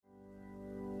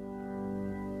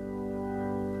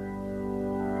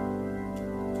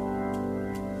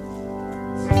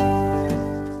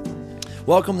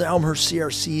Welcome to Elmhurst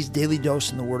CRC's Daily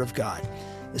Dose in the Word of God.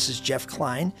 This is Jeff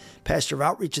Klein, pastor of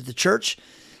outreach at the church.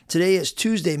 Today is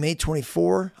Tuesday, May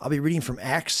 24. I'll be reading from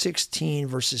Acts 16,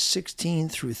 verses 16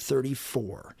 through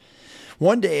 34.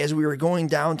 One day, as we were going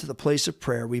down to the place of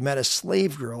prayer, we met a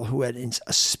slave girl who had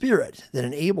a spirit that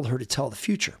enabled her to tell the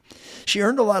future. She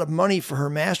earned a lot of money for her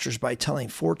masters by telling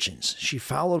fortunes. She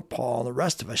followed Paul and the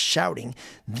rest of us, shouting,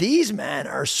 "These men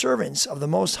are servants of the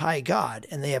Most High God,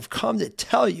 and they have come to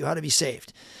tell you how to be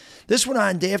saved." This went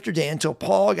on day after day until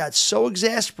Paul got so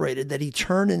exasperated that he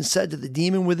turned and said to the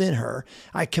demon within her,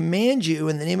 "I command you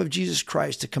in the name of Jesus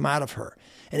Christ to come out of her."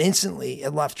 And instantly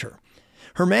it left her.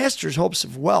 Her master's hopes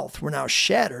of wealth were now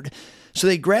shattered, so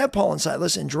they grabbed Paul and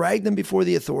Silas and dragged them before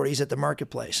the authorities at the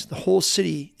marketplace. The whole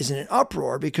city is in an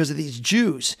uproar because of these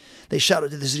Jews, they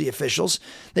shouted to the city officials.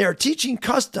 They are teaching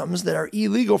customs that are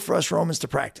illegal for us Romans to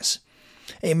practice.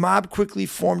 A mob quickly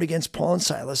formed against Paul and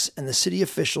Silas, and the city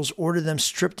officials ordered them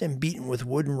stripped and beaten with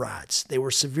wooden rods. They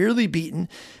were severely beaten,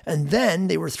 and then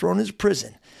they were thrown into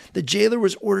prison. The jailer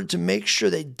was ordered to make sure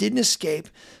they didn't escape,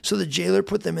 so the jailer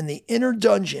put them in the inner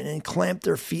dungeon and clamped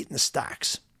their feet in the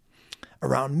stocks.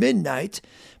 Around midnight,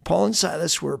 Paul and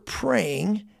Silas were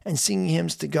praying and singing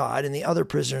hymns to God, and the other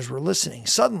prisoners were listening.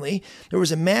 Suddenly, there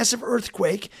was a massive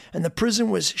earthquake, and the prison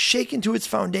was shaken to its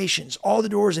foundations. All the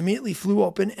doors immediately flew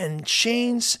open, and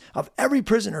chains of every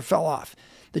prisoner fell off.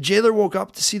 The jailer woke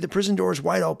up to see the prison doors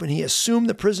wide open. He assumed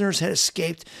the prisoners had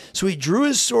escaped, so he drew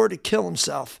his sword to kill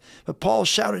himself. But Paul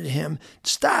shouted to him,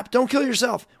 "Stop, don't kill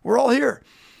yourself. We're all here."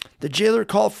 The jailer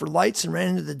called for lights and ran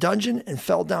into the dungeon and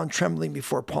fell down trembling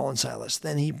before Paul and Silas.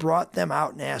 Then he brought them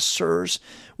out and asked, "Sirs,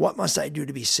 what must I do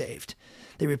to be saved?"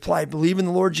 They replied, "Believe in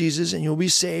the Lord Jesus, and you'll be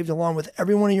saved along with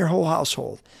everyone in your whole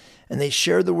household." And they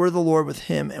shared the word of the Lord with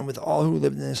him and with all who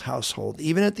lived in his household.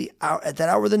 Even at that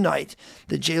hour of the night,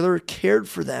 the jailer cared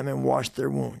for them and washed their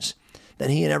wounds. Then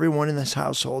he and everyone in his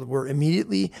household were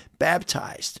immediately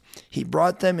baptized. He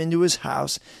brought them into his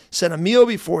house, set a meal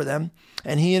before them,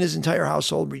 and he and his entire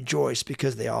household rejoiced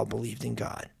because they all believed in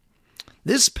God.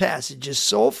 This passage is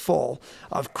so full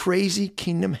of crazy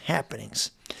kingdom happenings.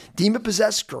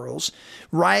 Demon-possessed girls,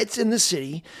 riots in the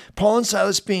city, Paul and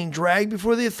Silas being dragged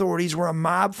before the authorities where a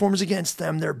mob forms against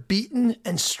them. They're beaten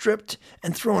and stripped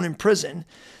and thrown in prison.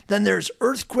 Then there's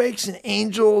earthquakes and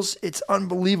angels. It's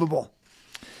unbelievable.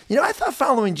 I thought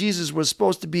following Jesus was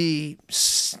supposed to be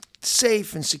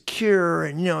safe and secure,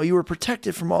 and, you were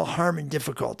protected from all harm and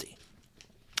difficulty.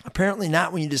 Apparently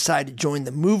not when you decide to join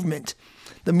the movement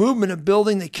of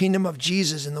building the kingdom of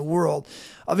Jesus in the world,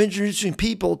 of introducing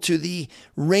people to the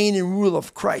reign and rule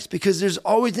of Christ, because there's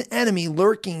always an enemy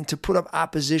lurking to put up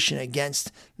opposition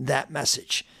against that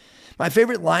message. My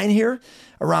favorite line here,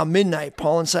 around midnight,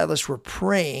 Paul and Silas were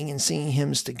praying and singing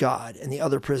hymns to God, and the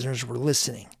other prisoners were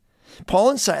listening. Paul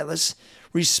and Silas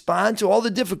respond to all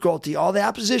the difficulty, all the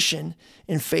opposition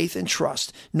in faith and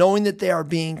trust, knowing that they are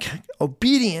being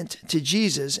obedient to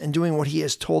Jesus and doing what he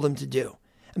has told them to do.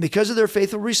 And because of their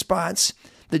faithful response,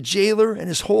 the jailer and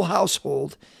his whole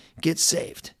household get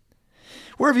saved.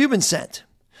 Where have you been sent?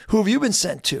 Who have you been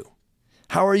sent to?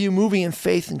 How are you moving in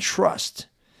faith and trust?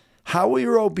 How will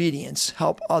your obedience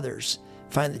help others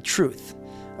find the truth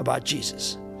about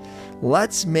Jesus?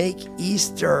 Let's make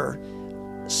Easter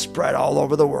spread all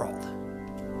over the world.